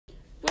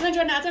Buona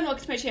giornata and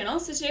welcome to my channel.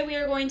 So today we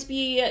are going to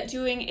be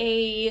doing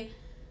a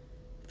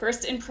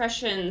first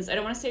impressions. I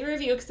don't want to say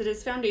review because it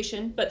is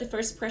foundation, but the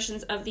first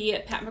impressions of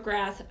the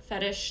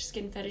Mcgrath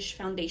Skin Fetish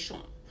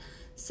Foundation.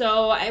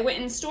 So I went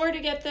in store to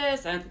get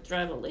this. I had to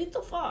drive a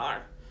little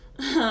far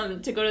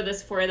to go to this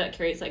Sephora that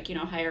carries like, you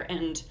know, higher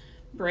end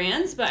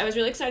brands, but I was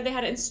really excited they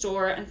had it in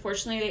store.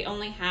 Unfortunately, they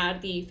only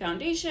had the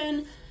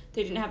foundation.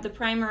 They didn't have the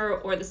primer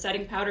or the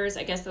setting powders.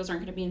 I guess those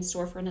aren't going to be in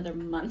store for another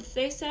month,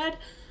 they said.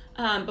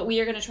 But we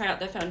are going to try out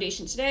the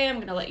foundation today. I'm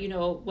going to let you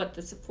know what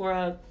the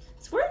Sephora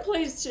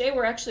employees today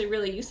were actually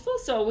really useful.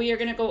 So we are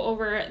going to go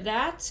over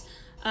that.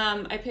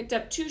 I picked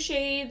up 2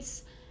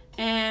 shades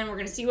and we're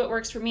going to see what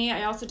works for me.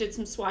 I also did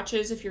some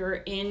swatches if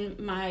you're in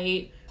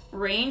my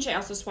range. I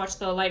also swatched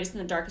the lightest and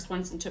the darkest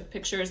ones and took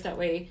pictures. That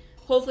way,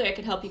 hopefully I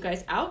could help you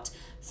guys out.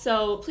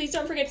 So please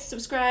don't forget to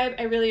subscribe.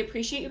 I really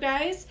appreciate you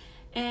guys.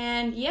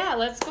 And yeah,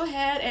 let's go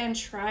ahead and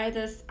try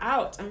this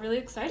out. I'm really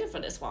excited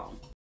for this one.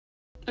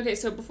 Okay,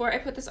 so before I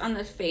put this on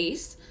the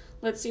face,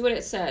 let's see what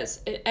it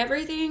says.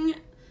 Everything,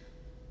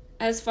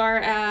 as far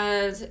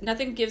as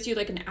nothing gives you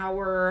like an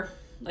hour,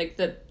 like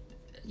the,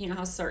 you know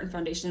how certain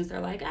foundations,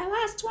 they're like, I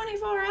last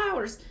 24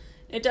 hours.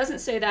 It doesn't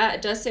say that.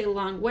 It does say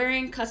long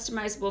wearing,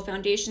 customizable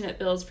foundation that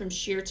builds from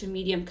sheer to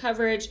medium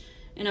coverage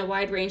in a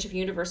wide range of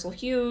universal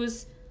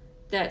hues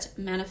that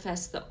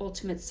manifests the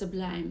ultimate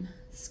sublime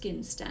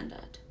skin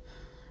standard.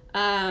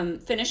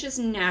 Finish is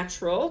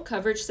natural.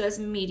 Coverage says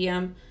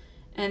medium.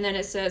 And then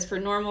it says for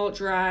normal,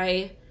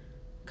 dry,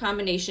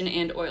 combination,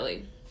 and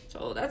oily.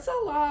 So that's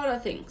a lot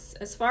of things.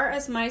 As far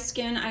as my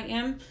skin, I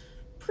am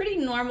pretty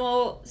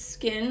normal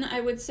skin,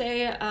 I would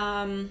say.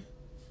 I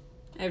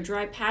have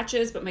dry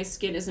patches, but my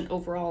skin isn't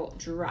overall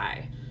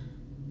dry.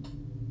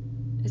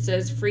 It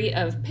says free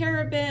of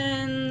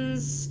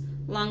parabens,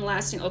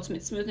 long-lasting,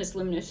 ultimate smoothness,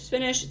 luminous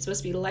finish. It's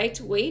supposed to be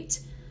lightweight.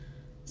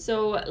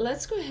 So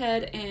let's go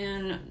ahead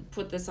and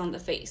put this on the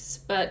face.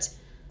 But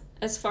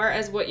as far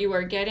as what you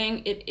are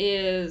getting, it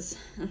is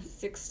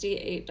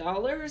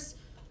 $68.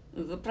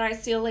 The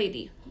pricey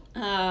lady.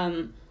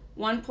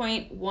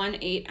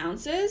 1.18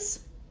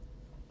 ounces.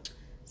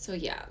 So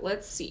yeah,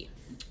 let's see.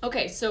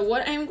 Okay, so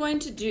what I'm going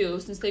to do,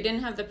 since they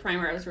didn't have the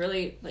primer, I was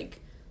really like,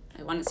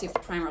 I wanted to see if the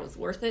primer was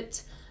worth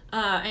it.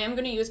 I am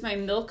going to use my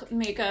Milk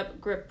Makeup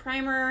Grip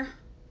Primer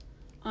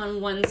on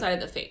one side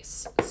of the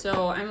face.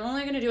 So I'm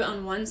only going to do it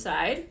on one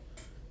side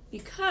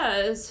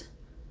because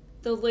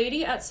the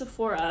lady at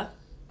Sephora,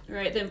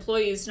 right, the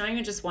employees, not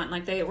even just one,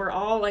 like they were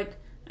all like,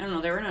 I don't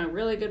know, they were in a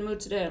really good mood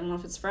today. I don't know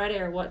if it's Friday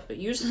or what, but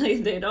usually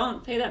they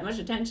don't pay that much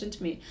attention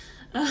to me.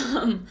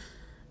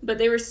 But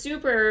they were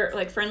super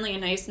like friendly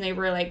and nice, and they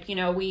were like, you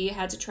know, we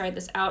had to try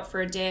this out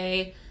for a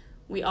day.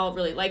 We all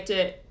really liked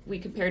it. We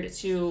compared it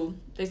to,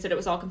 they said it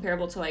was all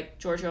comparable to like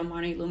Giorgio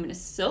Armani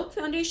Luminous Silk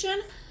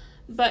Foundation.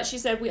 But she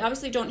said, we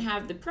obviously don't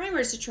have the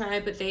primers to try,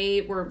 but they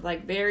were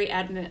like very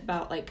adamant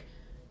about like,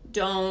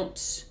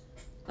 don't,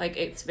 like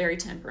it's very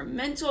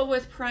temperamental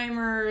with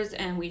primers,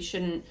 and we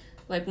shouldn't,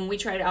 like when we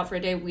tried it out for a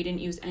day, we didn't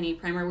use any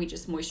primer, we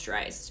just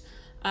moisturized.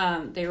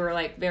 They were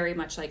like very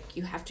much like,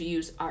 you have to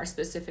use our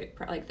specific,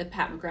 like the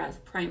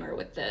Mcgrath primer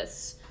with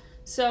this.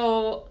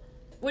 So,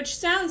 which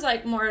sounds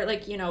like more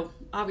like, you know,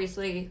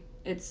 obviously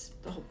it's,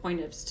 the whole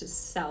point is to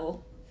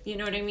sell, you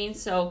know what I mean?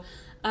 So,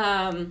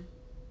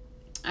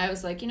 I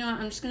was like, you know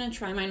what, I'm just gonna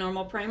try my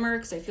normal primer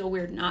because I feel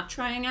weird not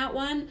trying out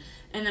one.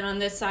 And then on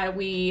this side,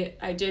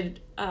 I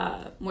did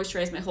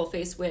moisturize my whole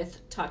face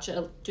with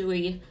Tatcha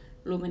Dewy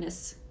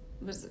Luminous,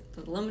 was it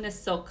the Luminous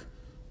Silk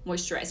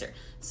moisturizer.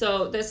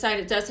 So this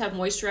side, it does have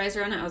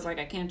moisturizer on it. I was like,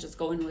 I can't just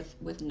go in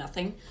with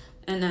nothing.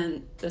 And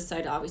then this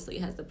side obviously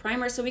has the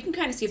primer, so we can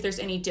kind of see if there's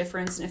any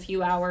difference in a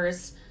few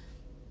hours.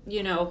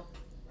 You know,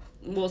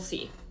 we'll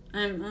see.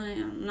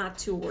 I'm not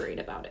too worried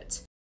about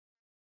it.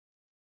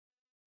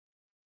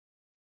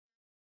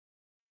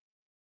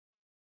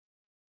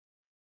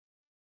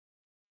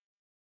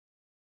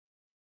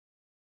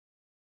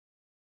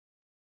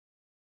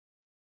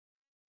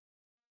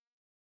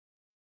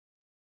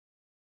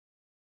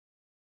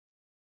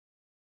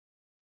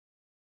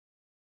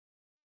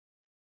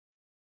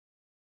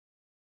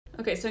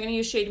 Okay, so I'm gonna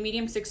use shade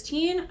medium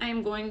 16.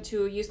 I'm going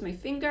to use my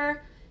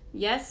finger.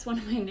 Yes, one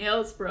of my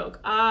nails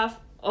broke off.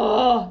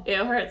 Oh, it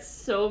hurts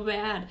so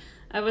bad.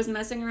 I was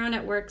messing around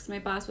at work because my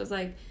boss was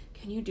like,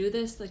 can you do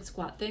this like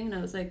squat thing? And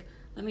I was like,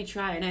 let me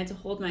try. And I had to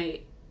hold my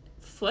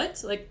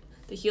foot, like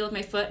the heel of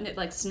my foot, and it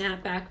like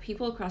snapped back.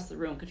 People across the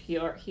room could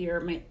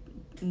hear my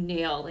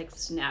nail like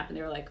snap, and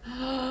they were like,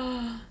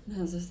 oh. And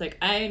I was just like,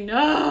 I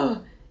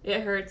know.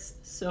 It hurts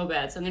so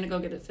bad. So I'm gonna go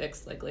get it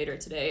fixed like later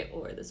today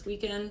or this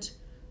weekend.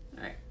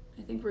 All right.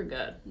 I think we're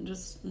good. I'm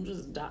just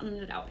dotting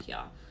it out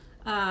here.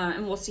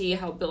 And we'll see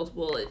how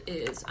buildable it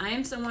is. I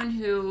am someone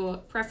who,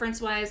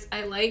 preference-wise,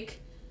 I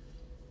like,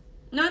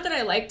 not that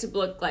I like to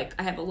look like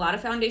I have a lot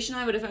of foundation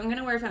on, but if I'm going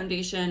to wear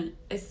foundation,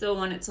 I still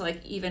want it to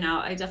like even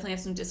out. I definitely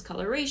have some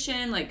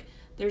discoloration. Like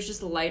there's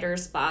just lighter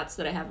spots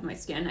that I have on my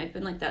skin. I've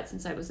been like that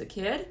since I was a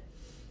kid.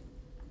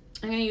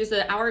 I'm going to use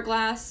the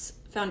Hourglass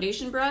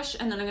foundation brush,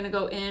 and then I'm going to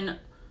go in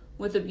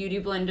with a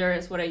beauty blender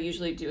is what I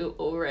usually do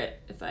over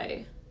it if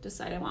I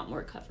decide I want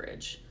more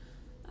coverage.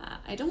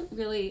 I don't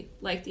really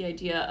like the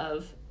idea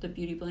of the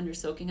beauty blender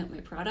soaking up my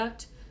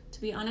product.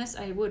 To be honest,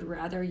 I would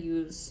rather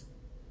use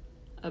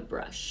a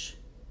brush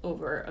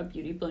over a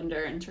beauty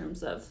blender in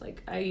terms of,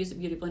 like, I use a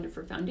beauty blender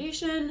for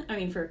foundation,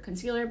 for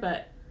concealer,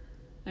 but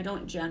I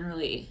don't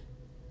generally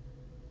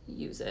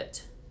use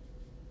it.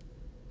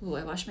 Ooh,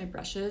 I wash my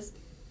brushes.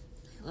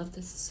 I love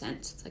this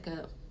scent. It's like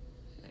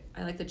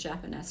I like the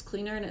Japanese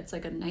cleaner, and it's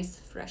like a nice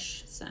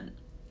fresh scent,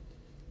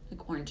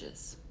 like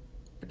oranges.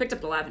 I picked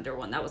up the lavender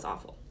one. That was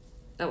awful.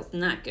 That was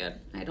not good.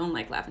 I don't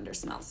like lavender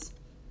smells.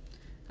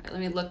 All right, let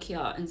me look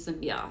here and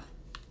zoom here.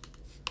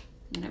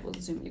 And I will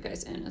zoom you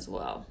guys in as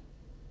well.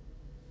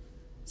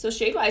 So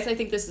shade-wise, I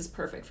think this is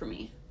perfect for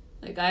me.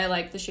 Like, I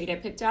like the shade I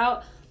picked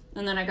out,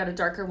 and then I got a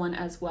darker one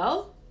as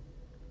well.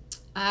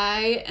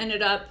 I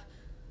ended up,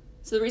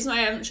 so the reason why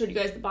I haven't showed you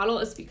guys the bottle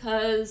is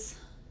because,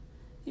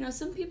 you know,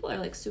 some people are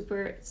like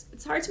super,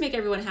 it's hard to make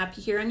everyone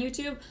happy here on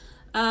YouTube.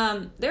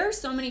 There are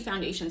so many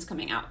foundations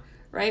coming out,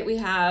 right? We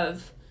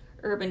have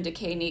Urban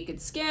Decay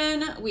Naked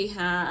Skin. We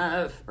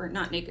have, or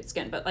not Naked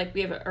Skin, but like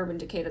we have an Urban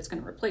Decay that's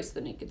going to replace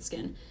the Naked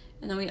Skin.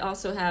 And then we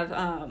also have,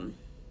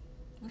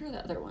 what are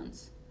the other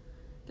ones?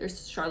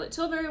 There's Charlotte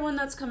Tilbury one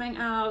that's coming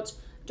out.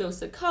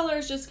 Dose of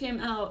Colors just came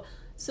out.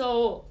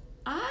 So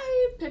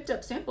I picked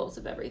up samples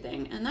of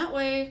everything, and that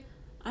way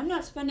I'm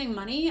not spending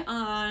money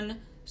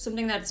on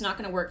something that's not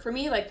going to work for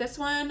me. Like this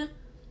one,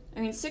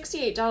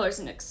 $68 is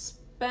an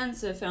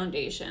expensive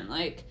foundation.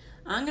 Like,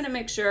 I'm going to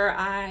make sure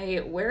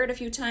I wear it a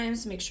few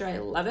times, make sure I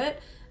love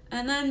it,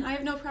 and then I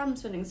have no problem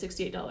spending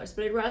 $68.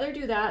 But I'd rather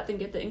do that than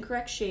get the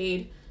incorrect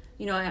shade.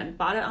 You know, I had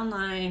bought it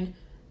online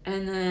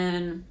and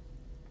then,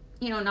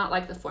 you know, not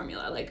like the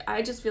formula. Like,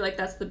 I just feel like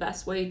that's the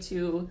best way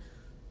to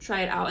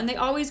try it out. And they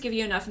always give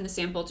you enough in the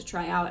sample to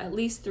try out at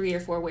least 3 or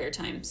 4 wear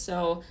times.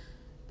 So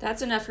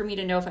that's enough for me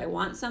to know if I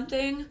want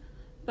something.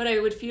 But I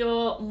would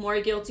feel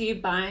more guilty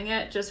buying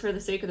it just for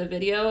the sake of the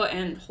video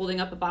and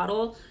holding up a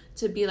bottle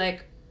to be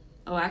like,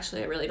 oh,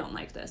 actually, I really don't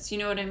like this. You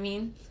know what I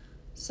mean?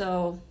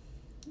 So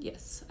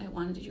yes, I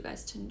wanted you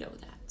guys to know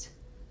that.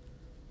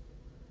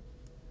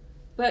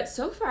 But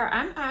so far,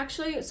 I'm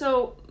actually,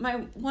 so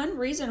my one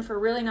reason for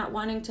really not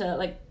wanting to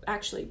like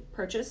actually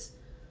purchase,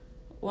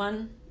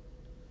 one,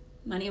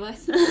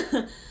 money-wise,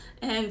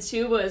 and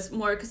two was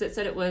more because it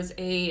said it was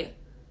a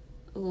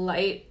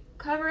light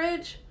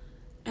coverage.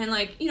 And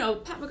like, you know,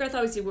 Pat McGrath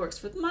obviously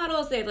works with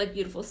models. They have like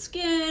beautiful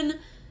skin,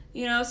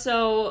 you know,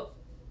 so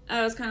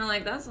I was kind of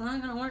like, that's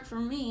not going to work for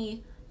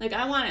me. Like,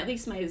 I want at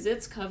least my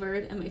zits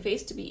covered and my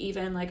face to be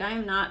even. Like,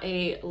 I'm not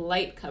a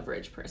light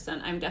coverage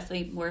person. I'm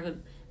definitely more of a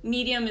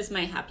medium is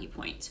my happy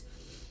point.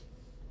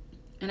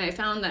 And I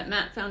found that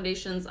matte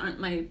foundations aren't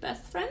my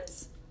best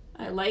friends.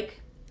 I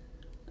like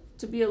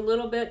to be a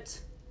little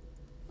bit,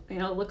 you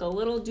know, look a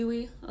little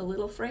dewy, a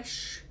little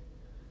fresh.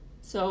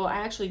 So I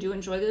actually do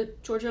enjoy the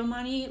Giorgio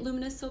Armani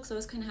Luminous Silk, so I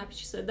was kind of happy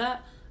she said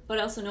that. But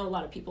I also know a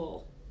lot of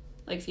people,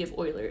 like if you have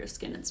oilier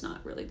skin, it's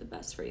not really the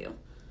best for you.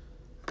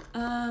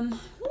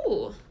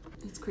 Ooh,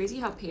 it's crazy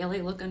how pale I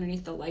look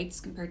underneath the lights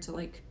compared to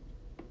like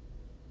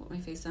what my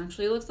face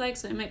actually looks like.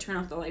 So I might turn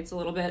off the lights a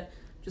little bit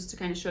just to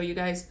kind of show you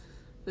guys.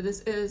 But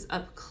this is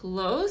up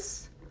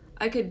close.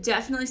 I could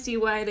definitely see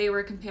why they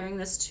were comparing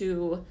this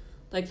to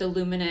like the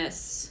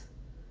Luminous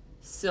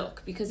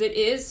Silk, because it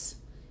is,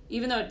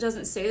 even though it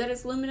doesn't say that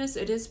it's luminous,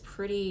 it is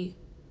pretty,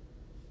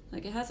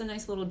 like it has a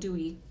nice little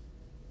dewy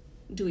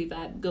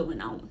vibe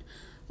going on.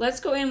 Let's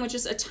go in with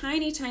just a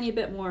tiny, tiny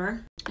bit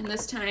more. And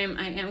this time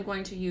I am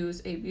going to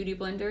use a beauty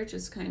blender,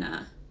 just kind of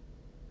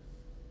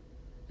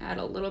add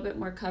a little bit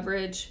more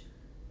coverage,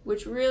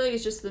 which really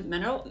is just the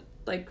middle,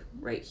 like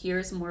right here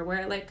is more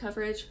where I like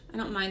coverage. I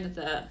don't mind that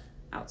the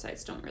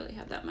outsides don't really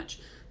have that much.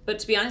 But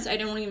to be honest, I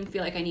don't even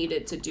feel like I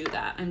needed to do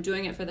that. I'm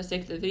doing it for the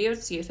sake of the video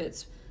to see if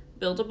it's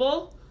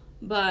buildable,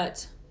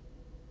 but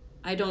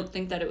I don't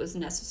think that it was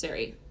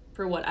necessary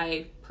for what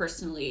I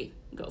personally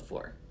go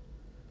for.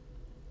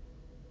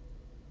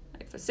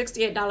 Like for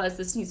 $68,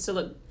 this needs to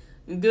look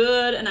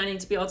good, and I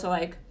need to be able to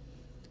like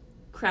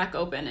crack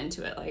open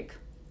into it like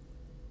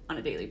on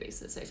a daily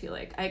basis. I feel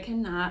like I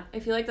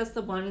feel like that's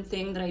the one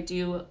thing that I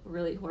do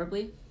really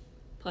horribly,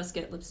 plus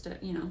get lipstick,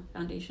 you know,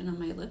 foundation on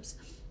my lips,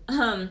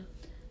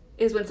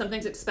 is when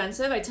something's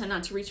expensive, I tend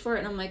not to reach for it,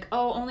 and I'm like,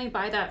 oh, only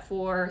buy that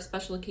for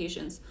special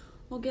occasions.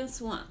 Well,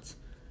 guess what?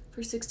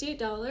 For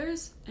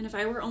 $68, and if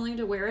I were only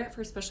to wear it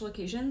for special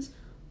occasions,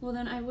 well,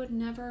 then I would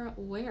never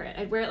wear it.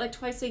 I'd wear it like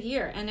twice a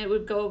year, and it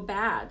would go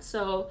bad.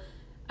 So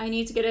I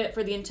need to get it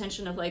for the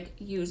intention of like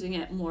using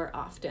it more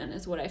often,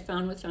 is what I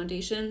found with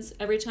foundations.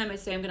 Every time I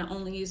say I'm going to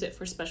only use it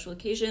for special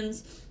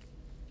occasions,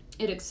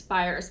 it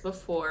expires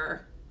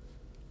before,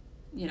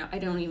 you know, I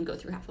don't even go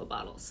through half a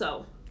bottle.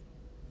 So,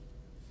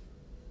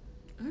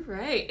 all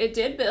right, it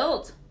did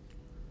build.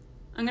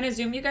 I'm going to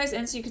zoom you guys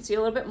in so you can see a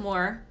little bit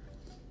more.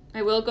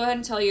 I will go ahead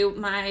and tell you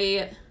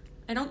I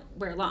don't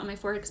wear a lot on my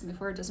forehead because my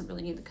forehead doesn't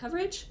really need the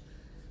coverage.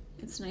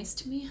 It's nice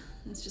to me.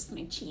 It's just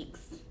my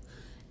cheeks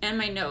and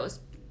my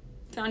nose.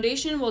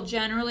 Foundation will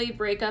generally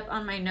break up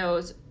on my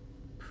nose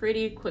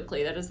pretty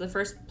quickly. That is the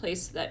first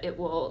place that it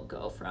will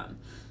go from.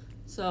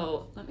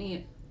 So let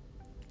me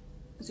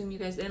zoom you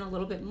guys in a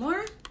little bit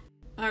more.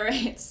 All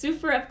right,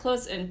 super up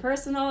close and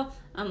personal.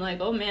 I'm like,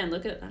 oh man,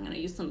 look at, I'm gonna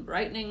use some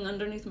brightening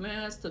underneath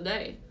my eyes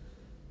today.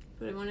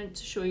 But I wanted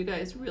to show you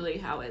guys really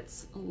how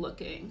it's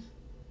looking.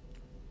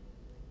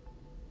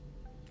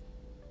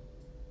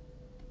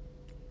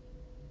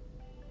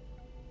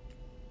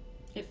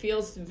 It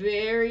feels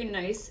very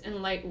nice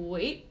and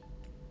lightweight.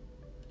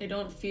 I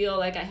don't feel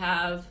like I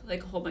have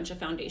like a whole bunch of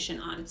foundation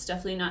on. It's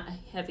definitely not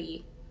a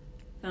heavy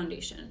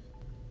foundation.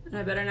 And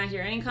I better not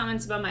hear any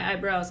comments about my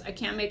eyebrows. I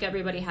can't make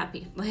everybody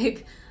happy.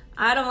 Like,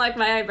 I don't like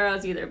my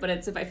eyebrows either, but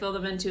it's if I fill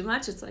them in too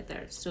much, it's like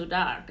they're too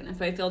dark. And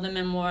if I fill them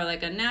in more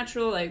like a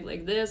natural,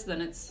 like this,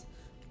 then it's,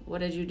 what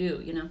did you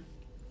do, you know?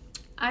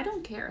 I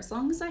don't care. As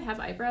long as I have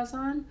eyebrows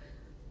on,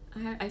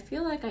 I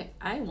feel like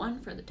I won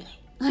for the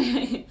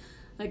day.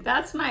 Like,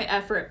 that's my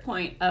effort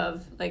point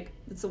of, like,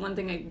 it's the one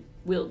thing I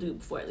will do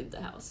before I leave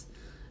the house.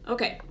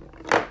 Okay,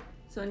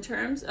 so in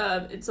terms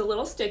of, it's a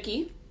little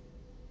sticky.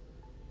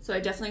 So I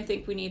definitely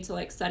think we need to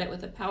like set it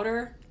with a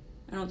powder.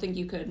 I don't think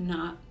you could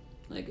not,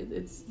 like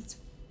it's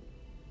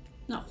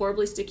not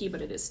horribly sticky,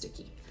 but it is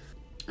sticky.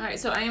 All right,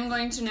 so I am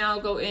going to now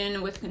go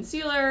in with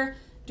concealer,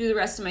 do the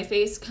rest of my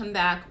face, come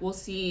back, we'll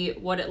see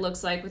what it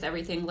looks like with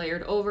everything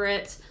layered over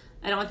it.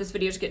 I don't want this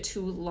video to get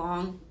too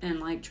long and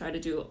like try to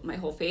do my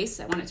whole face.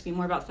 I want it to be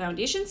more about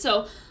foundation.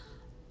 So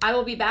I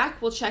will be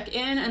back, we'll check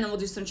in, and then we'll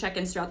do some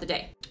check-ins throughout the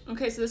day.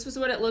 Okay, so this was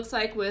what it looks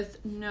like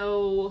with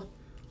no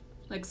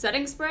like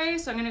setting spray.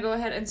 So I'm gonna go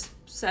ahead and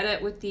set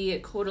it with the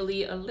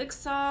Caudalie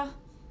Elixir.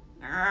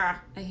 I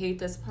hate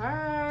this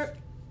part.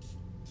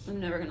 I'm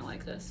never gonna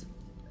like this,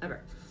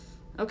 ever.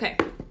 Okay,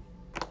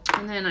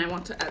 and then I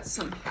want to add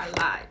some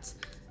highlights.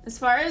 As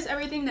far as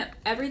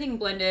everything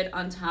blended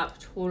on top,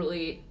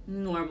 totally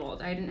normal.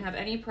 I didn't have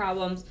any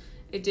problems.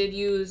 It did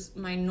use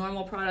my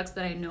normal products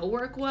that I know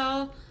work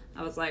well.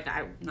 I was like,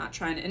 I'm not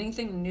trying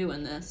anything new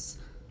in this.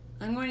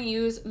 I'm going to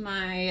use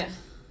my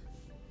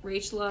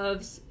Rach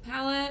Loves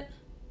palette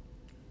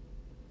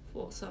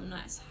for some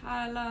nice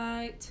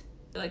highlight.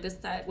 I feel like this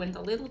side went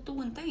a little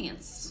too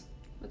intense,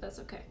 but that's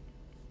okay.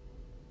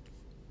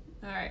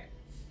 All right.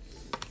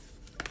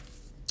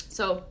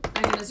 So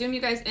I'm gonna zoom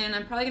you guys in.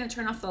 I'm probably gonna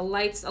turn off the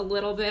lights a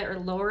little bit or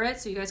lower it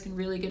so you guys can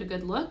really get a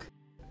good look.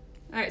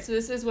 All right, so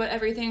this is what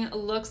everything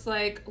looks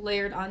like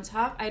layered on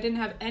top. I didn't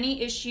have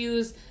any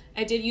issues.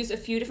 I did use a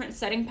few different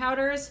setting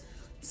powders.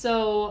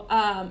 So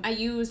I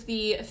use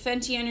the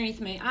Fenty underneath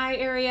my eye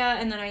area,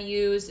 and then I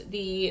use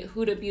the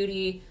Huda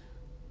Beauty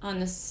on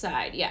the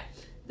side. Yeah,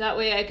 that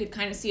way I could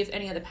kind of see if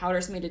any of the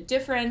powders made a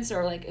difference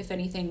or like if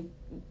anything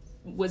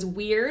was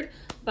weird,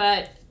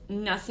 but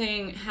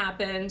nothing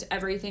happened.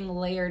 Everything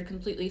layered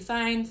completely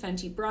fine.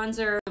 Fenty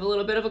bronzer. I have a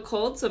little bit of a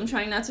cold, so I'm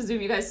trying not to zoom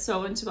you guys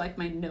so into like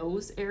my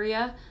nose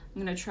area.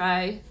 I'm gonna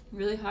try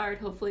really hard.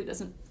 Hopefully it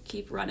doesn't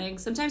keep running.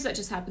 Sometimes that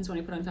just happens when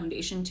I put on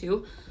foundation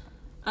too.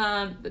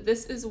 But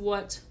this is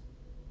what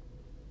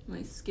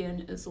my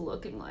skin is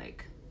looking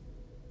like.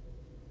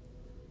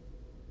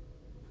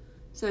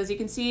 So as you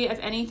can see, if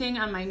anything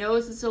on my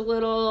nose is a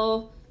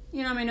little,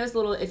 you know, my nose is a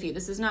little iffy.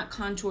 This is not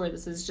contour,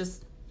 this is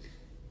just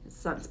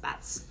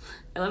sunspots.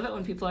 I love it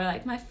when people are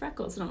like, my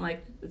freckles, and I'm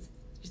like, it's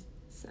just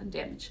sun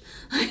damage.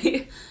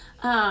 Even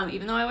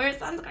though I wear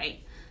sunscreen.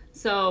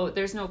 So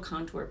there's no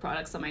contour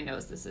products on my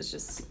nose. This is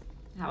just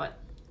how it,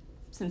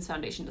 since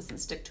foundation doesn't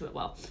stick to it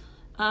well.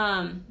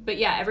 But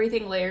yeah,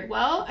 everything layered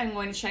well. I'm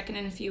going to check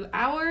in a few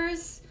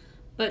hours,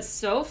 but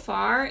so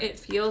far it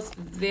feels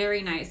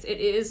very nice. It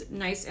is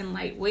nice and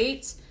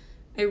lightweight.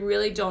 I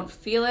really don't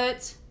feel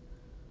it.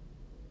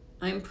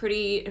 I'm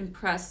pretty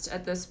impressed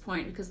at this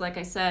point because like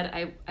I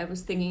said, I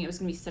was thinking it was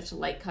gonna be such a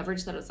light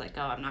coverage that I was like,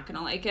 oh, I'm not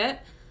gonna like it.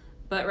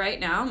 But right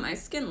now my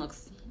skin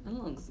looks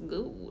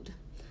good.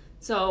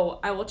 So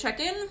I will check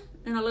in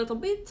a little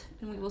bit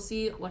and we will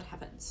see what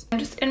happens. I'm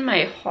just in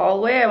my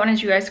hallway. I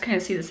wanted you guys to kind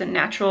of see this in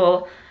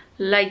natural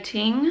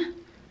lighting.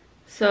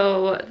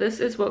 So this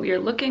is what we are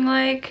looking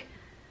like.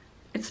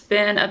 It's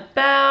been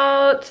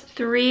about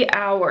 3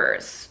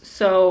 hours.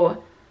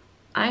 So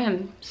I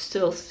am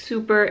still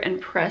super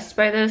impressed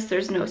by this.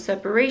 There's no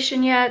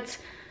separation yet.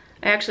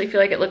 I actually feel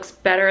like it looks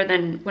better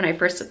than when I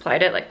first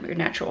applied it, like your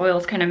natural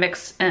oils kind of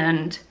mix,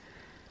 and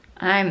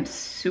I'm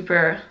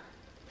super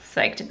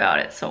psyched about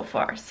it so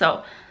far.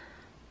 So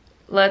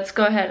let's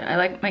go ahead. I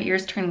like my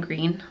ears turn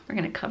green. We're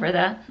gonna cover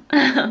that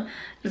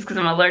just because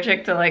I'm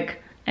allergic to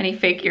like any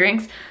fake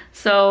earrings.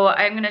 So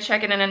I'm gonna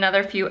check in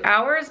another few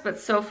hours, but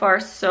so far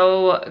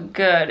so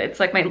good. It's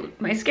like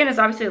my skin is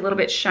obviously a little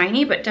bit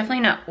shiny, but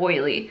definitely not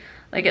oily.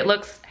 Like it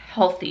looks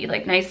healthy,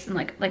 like nice and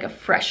like a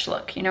fresh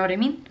look. You know what I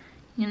mean?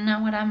 You know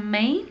what I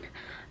mean?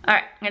 All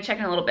right, I'm gonna check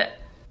in a little bit.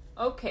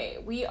 Okay,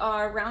 we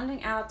are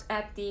rounding out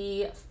at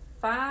the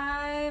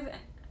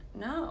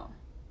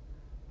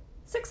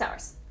 6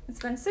 hours. It's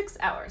been 6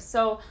 hours.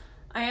 So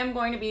I am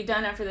going to be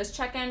done after this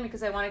check-in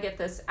because I want to get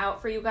this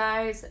out for you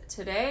guys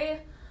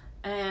today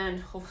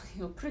and hopefully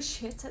you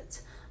appreciate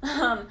it.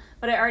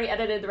 But I already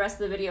edited the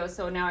rest of the video,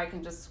 so now I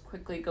can just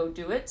quickly go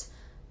do it.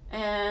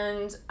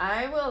 And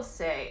I will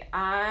say,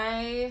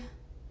 I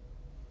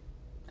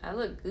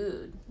look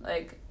good.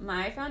 Like,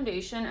 my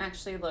foundation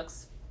actually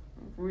looks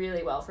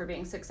really well for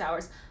being 6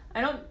 hours.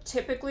 I don't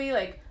typically,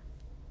 like,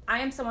 I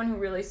am someone who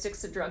really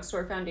sticks to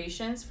drugstore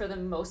foundations for the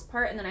most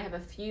part, and then I have a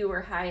few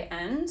are high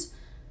end.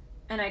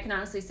 And I can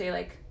honestly say,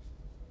 like,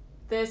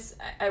 this,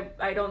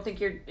 I don't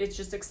think it's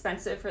just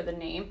expensive for the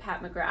name,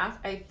 Pat McGrath.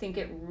 I think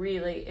it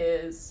really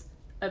is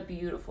a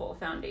beautiful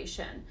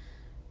foundation.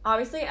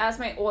 Obviously, as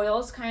my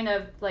oils kind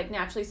of like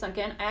naturally sunk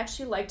in, I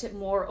actually liked it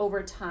more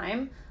over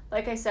time.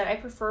 Like I said, I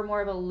prefer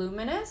more of a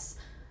luminous.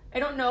 I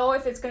don't know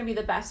if it's going to be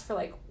the best for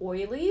like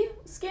oily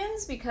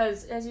skins,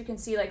 because as you can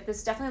see, like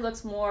this definitely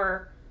looks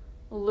more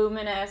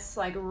luminous,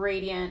 like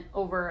radiant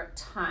over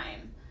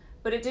time.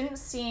 But it didn't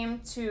seem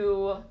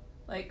to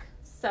like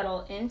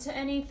settle into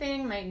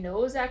anything. My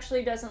nose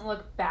actually doesn't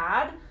look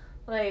bad.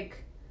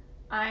 Like,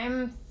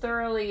 I'm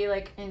thoroughly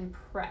like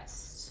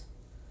impressed.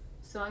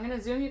 So I'm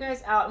gonna zoom you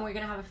guys out and we're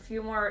gonna have a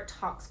few more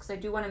talks because I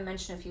do want to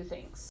mention a few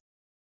things.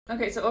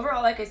 Okay, so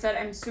overall, like I said,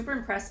 I'm super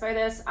impressed by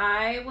this.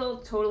 I will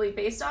totally,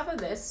 based off of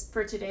this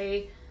for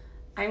today,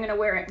 I'm gonna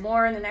wear it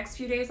more in the next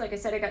few days. Like I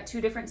said, I got 2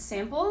 different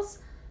samples.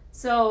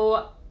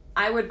 So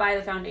I would buy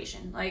the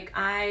foundation. Like,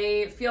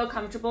 I feel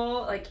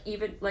comfortable, like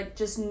even like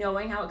just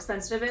knowing how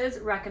expensive it is,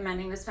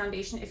 recommending this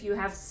foundation if you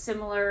have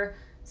similar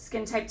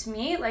skin type to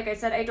me. Like I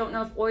said, I don't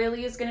know if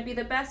oily is gonna be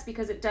the best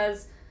because it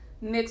does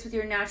mix with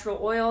your natural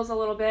oils a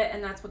little bit,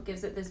 and that's what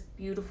gives it this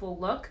beautiful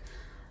look.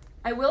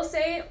 I will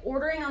say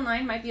ordering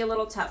online might be a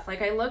little tough.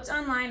 Like, I looked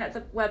online at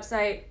the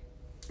website.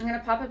 I'm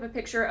gonna pop up a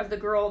picture of the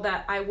girl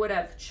that I would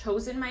have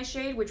chosen my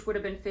shade, which would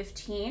have been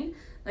 15.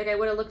 Like, I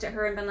would have looked at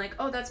her and been like,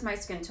 oh, that's my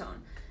skin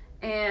tone.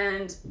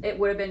 And it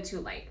would have been too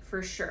light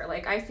for sure.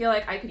 Like, I feel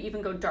like I could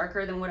even go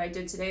darker than what I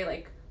did today.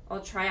 Like,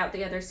 I'll try out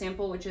the other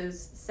sample, which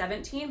is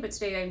 17, but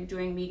today I'm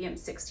doing medium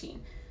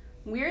 16.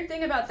 Weird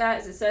thing about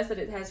that is it says that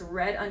it has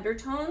red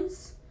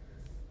undertones.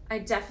 I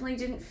definitely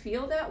didn't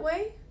feel that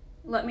way.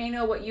 Let me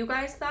know what you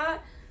guys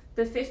thought.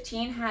 The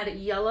 15 had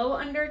yellow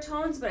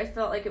undertones, but I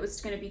felt like it was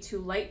going to be too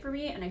light for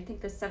me, and I think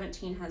the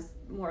 17 has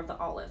more of the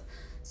olive.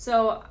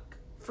 So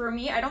for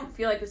me, I don't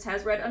feel like this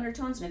has red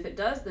undertones, and if it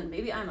does, then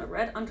maybe I'm a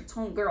red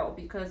undertone girl,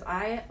 because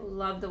I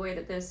love the way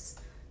that this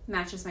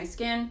matches my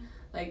skin.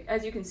 Like,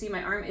 as you can see,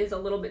 my arm is a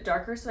little bit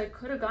darker, so I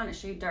could have gone a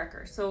shade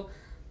darker. So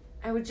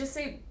I would just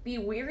say be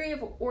wary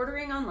of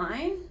ordering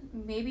online.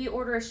 Maybe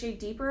order a shade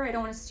deeper. I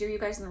don't want to steer you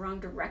guys in the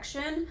wrong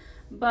direction,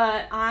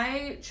 but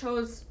I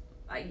chose,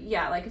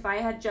 yeah, like if I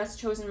had just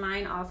chosen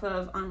mine off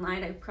of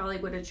online, I probably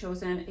would have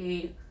chosen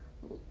a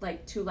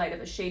like too light of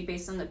a shade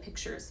based on the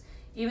pictures,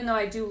 even though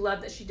I do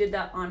love that she did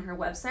that on her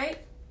website.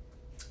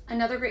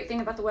 Another great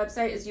thing about the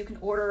website is you can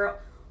order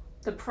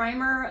the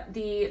primer,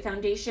 the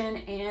foundation,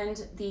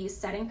 and the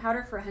setting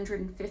powder for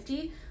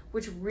 $150,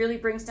 which really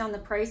brings down the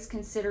price,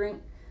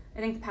 considering I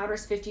think the powder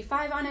is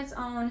 $55 on its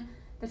own,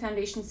 the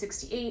foundation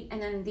 $68,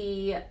 and then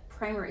the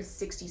primer is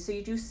 $60. So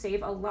you do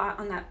save a lot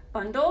on that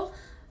bundle.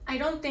 I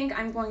don't think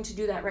I'm going to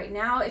do that right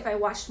now. If I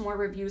watched more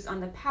reviews on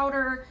the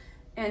powder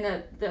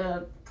and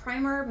the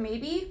primer,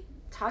 maybe.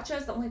 Tatcha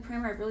is the only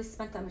primer I've really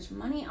spent that much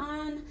money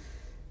on.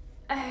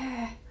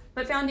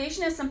 But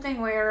foundation is something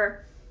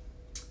where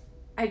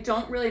I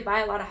don't really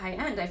buy a lot of high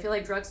end. I feel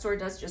like drugstore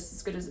does just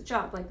as good as a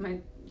job. Like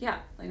like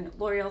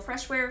L'Oreal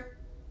Freshwear.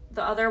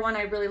 The other one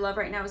I really love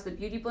right now is the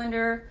Beauty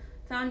Blender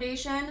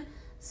foundation.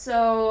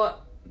 So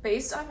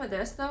based off of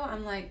this though,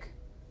 I'm like,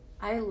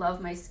 I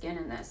love my skin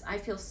in this. I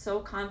feel so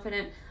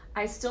confident.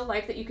 I still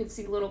like that you can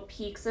see little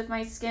peaks of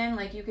my skin.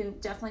 Like, you can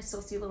definitely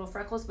still see little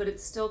freckles, but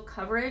it's still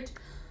coverage.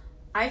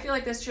 I feel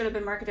like this should have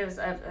been marketed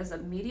as a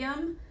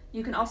medium.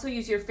 You can also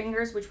use your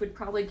fingers, which would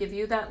probably give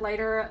you that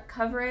lighter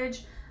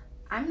coverage.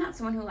 I'm not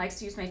someone who likes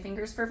to use my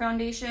fingers for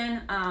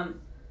foundation. I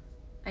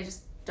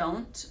just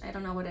don't. I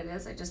don't know what it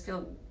is. I just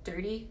feel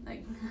dirty.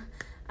 Like,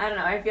 I don't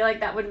know. I feel like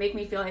that would make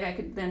me feel like I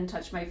could then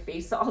touch my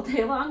face all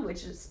day long,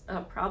 which is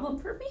a problem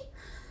for me.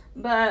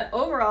 But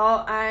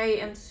overall, I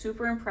am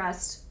super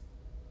impressed.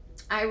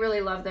 I really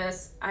love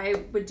this.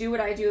 I would do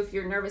what I do if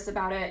you're nervous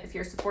about it. If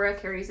your Sephora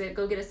carries it,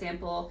 go get a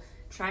sample,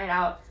 try it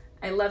out.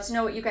 I love to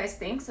know what you guys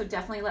think, so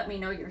definitely let me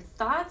know your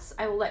thoughts.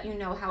 I will let you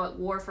know how it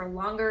wore for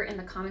longer in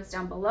the comments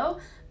down below,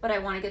 but I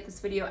want to get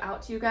this video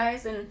out to you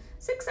guys, and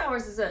 6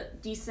 hours is a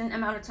decent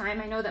amount of time.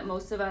 I know that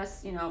most of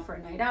us, you know, for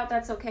a night out,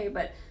 that's okay,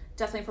 but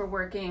definitely for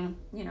working,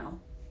 you know,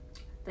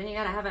 then you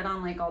gotta have it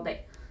on like all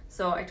day.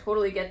 So I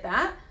totally get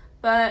that.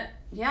 But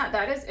yeah,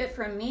 that is it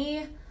from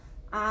me.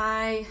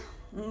 I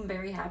am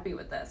very happy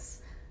with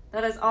this.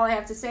 That is all I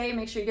have to say.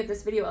 Make sure you give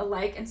this video a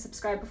like and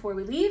subscribe before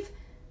we leave.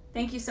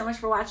 Thank you so much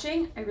for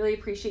watching. I really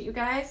appreciate you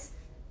guys,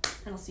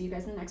 and I'll see you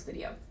guys in the next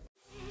video.